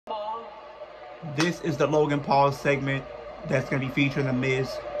this is the Logan Paul segment that's going to be featuring The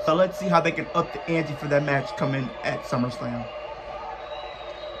Miz. So let's see how they can up the ante for that match coming at SummerSlam.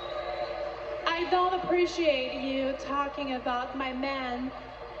 I don't appreciate you talking about my man's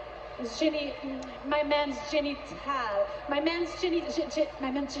genital.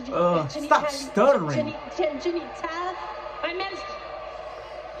 Stop stuttering. Genital. My men's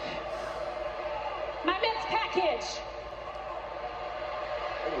package.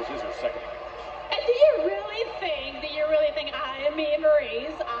 It was his or second. And do you really think I,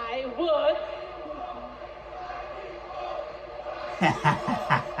 Maurice, I would?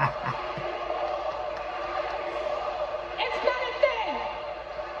 It's not a thing.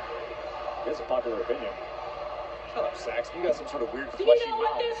 It's a popular opinion. Shut up, Saxon. You got some sort of weird fleshy Do you know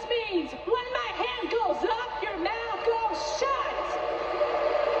what mouth. this means? When my hand goes up, your mouth goes shut.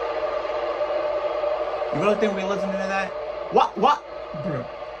 You really think we listening to that? What? Bro,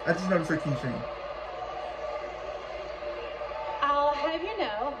 I just never freaking stream. I'll have you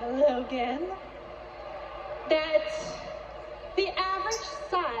know, Logan, that the average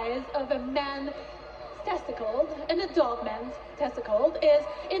size of a man's testicle, an adult man's testicle, is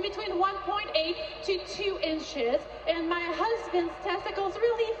in between 1.8 to 2 inches, and my husband's testicles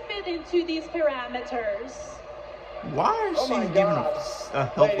really fit into these parameters. Why is she giving a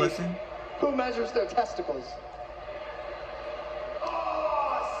health lesson? Who measures their testicles?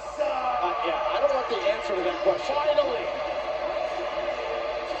 Yeah, I don't want the answer to that question. Finally!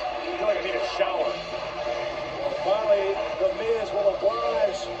 I feel like I need a shower. Finally, The Miz will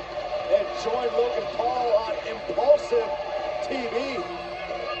oblige and join Logan Paul on Impaulsive TV.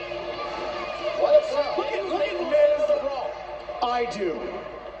 Look at Miz. I do.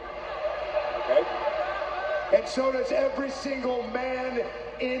 Okay. And so does every single man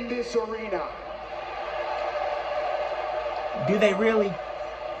in this arena. Do they really?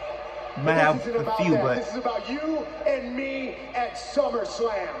 Might have This isn't a about few, that. but This is about you and me at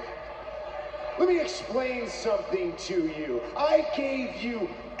SummerSlam. Let me explain something to you. I gave you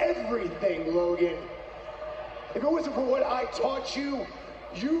everything, Logan. If it wasn't for what I taught you,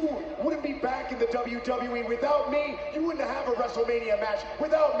 you wouldn't be back in the WWE. Without me, you wouldn't have a WrestleMania match.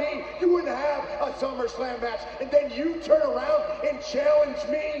 Without me, you wouldn't have a SummerSlam match. And then you turn around and challenge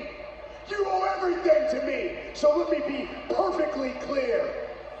me. You owe everything to me. So let me be perfectly clear.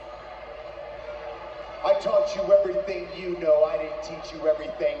 I taught you everything you know. I didn't teach you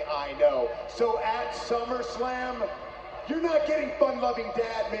everything I know. So at SummerSlam, you're not getting fun-loving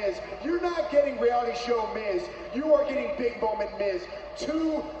dad Miz. You're not getting reality show Miz. You are getting big moment Miz.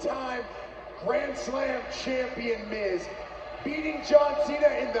 2-time Grand Slam champion Miz. Beating John Cena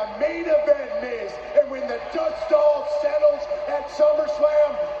in the main event Miz. And when the dust all settles at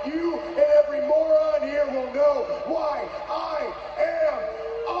SummerSlam, you and every moron here will know why I am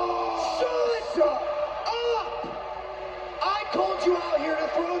awesome. Up! I called you out here to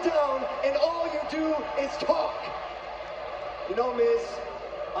throw down, and all you do is talk. You know, Miz,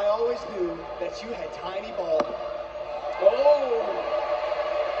 I always knew that you had tiny balls. Oh!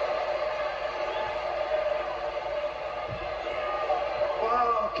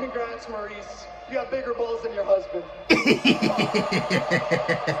 Wow, congrats, Maurice. You got bigger balls than your husband.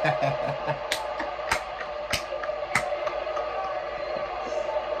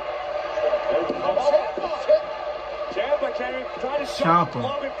 Ciampa trying to shove Ciampa.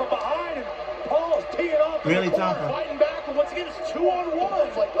 Logan from behind, and Paul's teeing off. Really, in the corner, Ciampa? fighting back, and once again it's 2-on-1.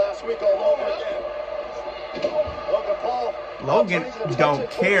 It's like last week all over again. Logan Paul. Logan don't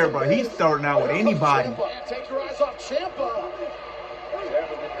care, bro. He's starting out with anybody. Take your eyes off Ciampa.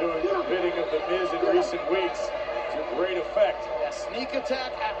 Ciampa's been doing the bidding of The Miz in recent weeks to great effect. Yeah, sneak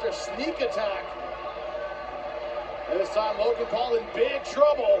attack after sneak attack. This time Logan Paul in big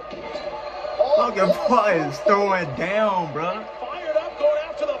trouble. Logan Paul is throwing down, bro. Fired up, going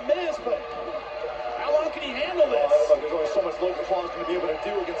after The Miz, but how long can he handle this? Look, there's only so much Logan Paul is going to be able to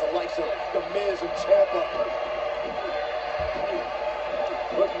do against the likes of The Miz and Ciampa.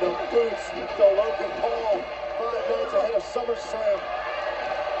 Putting the boots to Logan Paul 5 minutes ahead of SummerSlam.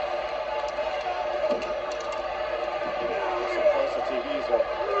 The TVs are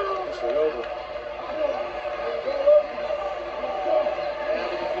officially over.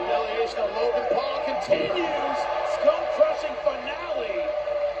 The humiliation of Logan Paul continues. Skull-crushing finale.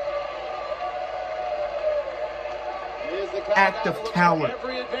 He is the Act of coward.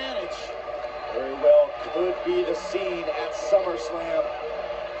 every advantage. Very well could be the scene at SummerSlam.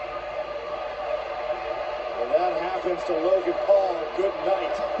 When that happens to Logan Paul, good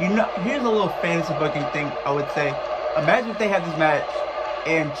night. You know, here's a little fantasy booking thing I would say. Imagine if they had this match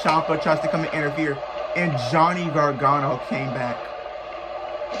and Ciampa tries to come and interfere and Johnny Gargano came back.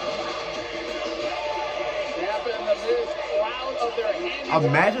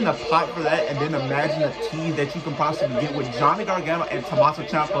 Imagine the plot for that, and then imagine the tease that you can possibly get with Johnny Gargano and Tommaso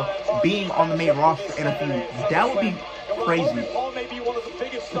Ciampa being on the main roster in a feud. That would be crazy.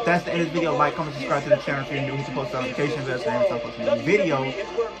 But that's the end of the video. Like, comment, subscribe to the channel if you're new. Hit the post notifications bells and start posting new video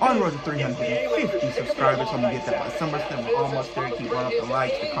on the road to 350 subscribers. So I'm gonna get that by SummerSlam. We're almost there. Keep running up the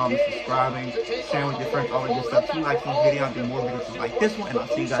likes, the comments, subscribing, sharing with your friends, all of your stuff. 2 likes on this video. I'll do more videos like this one, and I'll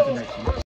see you guys in the next one.